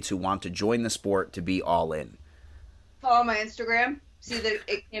athletes who want to join the sport to be all in? Follow my Instagram. See that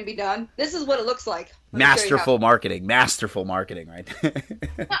it can be done. This is what it looks like. Masterful marketing, right?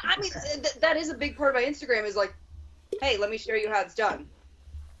 I mean, that is a big part of my Instagram is like, hey, let me show you how it's done.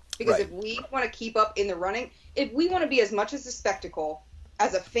 Because if we want to keep up in the running, if we want to be as much as a spectacle,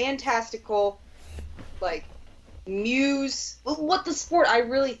 as a fantastical, like, muse, what the sport I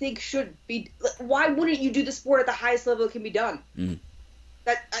really think should be, why wouldn't you do the sport at the highest level it can be done? Mm.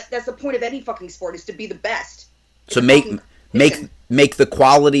 That's the point of any fucking sport, is to be the best. So make the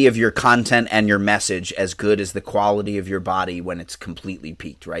quality of your content and your message as good as the quality of your body when it's completely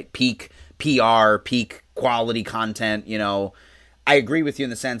peaked, right? Peak PR, peak quality content, I agree with you in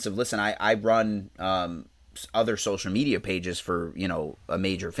the sense of, listen, I run other social media pages for, a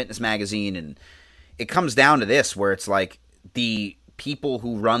major fitness magazine, and it comes down to this, where it's like the people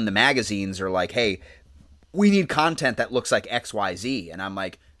who run the magazines are like, hey, we need content that looks like XYZ. And I'm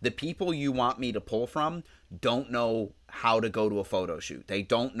like, the people you want me to pull from don't know how to go to a photo shoot. They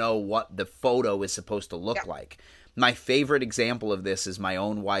don't know what the photo is supposed to look like. My favorite example of this is my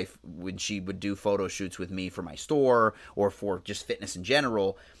own wife, when she would do photo shoots with me for my store or for just fitness in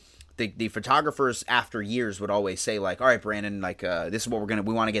general. The photographers after years would always say, like, all right, Brandon, like, this is what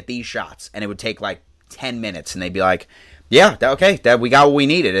we want to get these shots. And it would take like 10 minutes, and they'd be like, yeah, okay, we got what we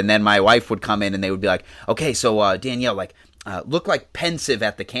needed. And then my wife would come in and they would be like, okay, so Danielle, like, look like pensive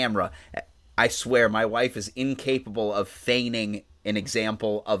at the camera. I swear my wife is incapable of feigning an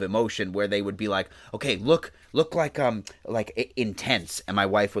example of emotion, where they would be like, okay, look like intense. And my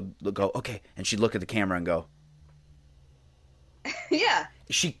wife would go, okay. And she'd look at the camera and go, yeah.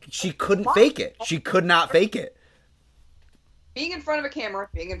 She couldn't fake it. She could not fake it. being in front of a camera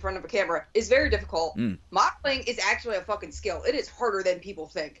is very difficult. Modeling is actually a fucking skill. It is harder than people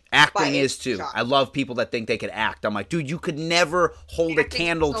think. Acting is too. I love people that think they could act. I'm like, dude, you could never hold a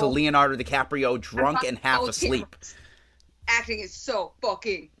candle to Leonardo DiCaprio drunk and half asleep. Acting is so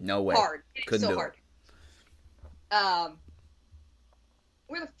fucking no way. hard. Couldn't so do hard. It.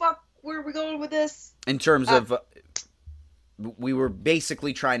 Where are we going with this? In terms of, we were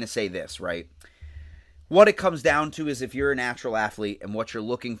basically trying to say this, right? What it comes down to is if you're a natural athlete and what you're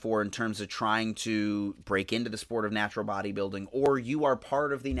looking for in terms of trying to break into the sport of natural bodybuilding, or you are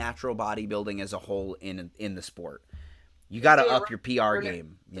part of the natural bodybuilding as a whole in the sport, you got to up your PR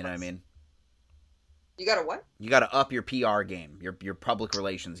game. You know what I mean? You got to what? You got to up your PR game, your public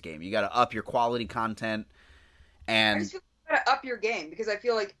relations game. You got to up your quality content. And I just feel like you got to up your game because I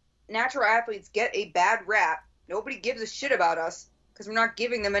feel like natural athletes get a bad rap. Nobody gives a shit about us because we're not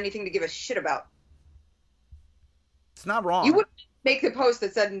giving them anything to give a shit about. It's not wrong. You would make the post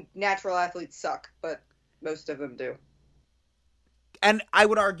that said natural athletes suck, but most of them do. And I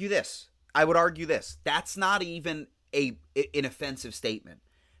would argue this. That's not even an offensive statement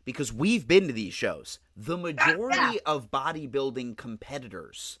because we've been to these shows. The majority of bodybuilding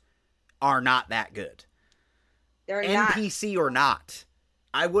competitors are not that good. They're NPC or not.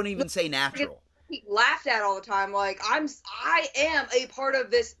 I wouldn't even say natural. Laughed at all the time. Like, I am a part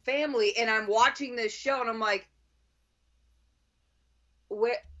of this family, and I'm watching this show, and I'm like,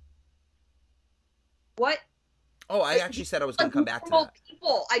 what? Oh, I actually said I was going to come back to that.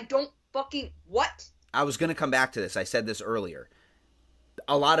 People, I don't fucking, what? I was going to come back to this. I said this earlier.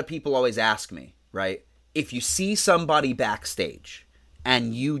 A lot of people always ask me, right? If you see somebody backstage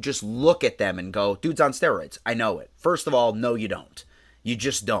and you just look at them and go, dude's on steroids. I know it. First of all, no, you don't. You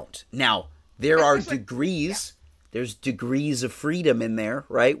just don't. Now, there are degrees. Yeah. There's degrees of freedom in there,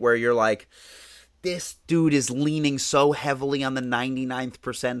 right? Where you're like, this dude is leaning so heavily on the 99th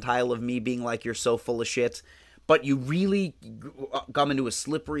percentile of me being like, you're so full of shit. But you really come into a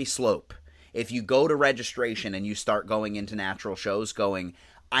slippery slope if you go to registration and you start going into natural shows going,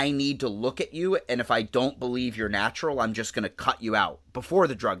 I need to look at you, and if I don't believe you're natural, I'm just going to cut you out before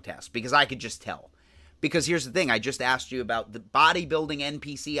the drug test because I could just tell. Because here's the thing, I just asked you about the bodybuilding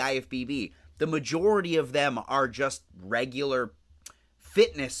NPC IFBB. The majority of them are just regular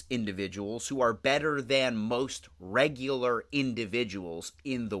fitness individuals who are better than most regular individuals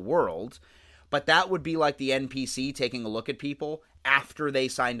in the world. But that would be like the NPC taking a look at people after they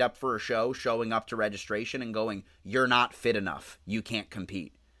signed up for a show, showing up to registration and going, you're not fit enough. You can't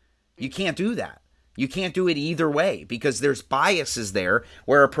compete. You can't do that. You can't do it either way because there's biases there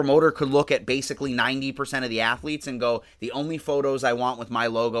where a promoter could look at basically 90% of the athletes and go, the only photos I want with my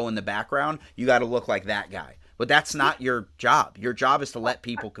logo in the background, you got to look like that guy. But that's not your job. Your job is to let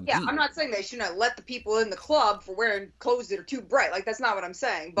people compete. Yeah, I'm not saying they shouldn't let the people in the club for wearing clothes that are too bright. Like, that's not what I'm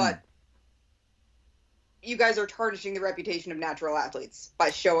saying. But you guys are tarnishing the reputation of natural athletes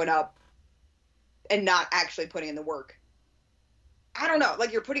by showing up and not actually putting in the work. I don't know.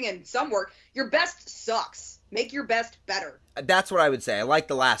 Like, you're putting in some work. Your best sucks. Make your best better. That's what I would say. I like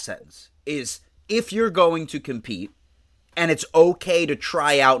the last sentence. Is if you're going to compete, and it's okay to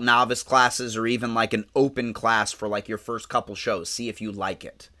try out novice classes or even like an open class for like your first couple shows, see if you like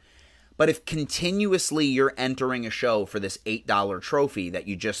it. But if continuously you're entering a show for this $8 trophy that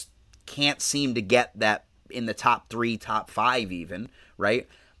you just can't seem to get that in the top 3, top 5 even, right?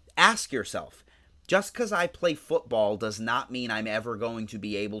 Ask yourself, just because I play football does not mean I'm ever going to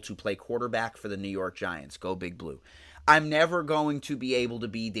be able to play quarterback for the New York Giants. Go Big Blue. I'm never going to be able to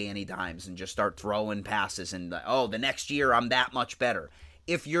be Danny Dimes and just start throwing passes and, oh, the next year I'm that much better.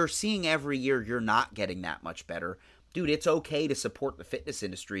 If you're seeing every year you're not getting that much better, dude, it's okay to support the fitness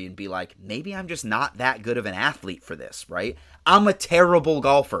industry and be like, maybe I'm just not that good of an athlete for this, right? I'm a terrible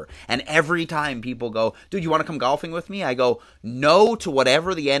golfer. And every time people go, dude, you want to come golfing with me? I go, no to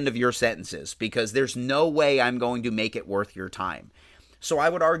whatever the end of your sentence is because there's no way I'm going to make it worth your time. So I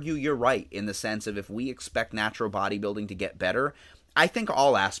would argue you're right in the sense of if we expect natural bodybuilding to get better, I think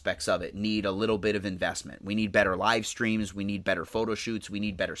all aspects of it need a little bit of investment. We need better live streams. We need better photo shoots. We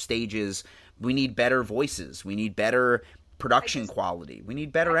need better stages. We need better voices. We need better production quality. We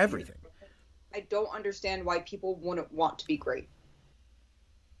need better everything. I don't understand why people wouldn't want to be great.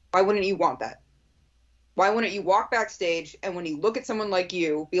 Why wouldn't you want that? Why wouldn't you walk backstage and when you look at someone like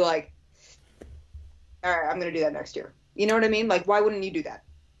you, be like, all right, I'm going to do that next year. You know what I mean? Like, why wouldn't you do that?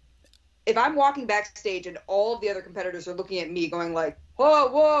 If I'm walking backstage and all of the other competitors are looking at me going like,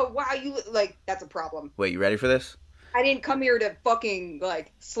 whoa, wow, you, like, that's a problem. Wait, you ready for this? I didn't come here to fucking,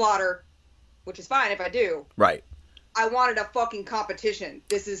 like, slaughter, which is fine if I do. Right. I wanted a fucking competition.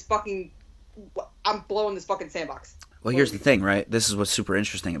 This is fucking, I'm blowing this fucking sandbox. Well, here's the thing, right? This is what's super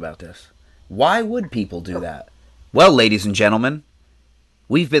interesting about this. Why would people do that? Well, ladies and gentlemen,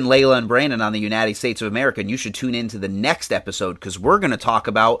 we've been Layla and Brandon on the United States of America, and you should tune in to the next episode because we're going to talk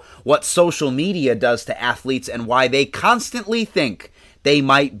about what social media does to athletes and why they constantly think they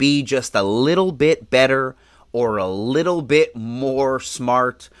might be just a little bit better or a little bit more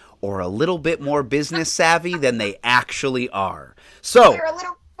smart or a little bit more business savvy than they actually are. So, they're a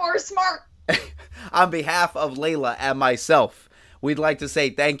little more smart. On behalf of Layla and myself, we'd like to say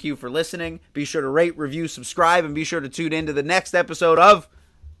thank you for listening. Be sure to rate, review, subscribe, and be sure to tune in to the next episode of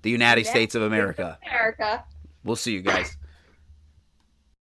the United States of America. America. We'll see you guys.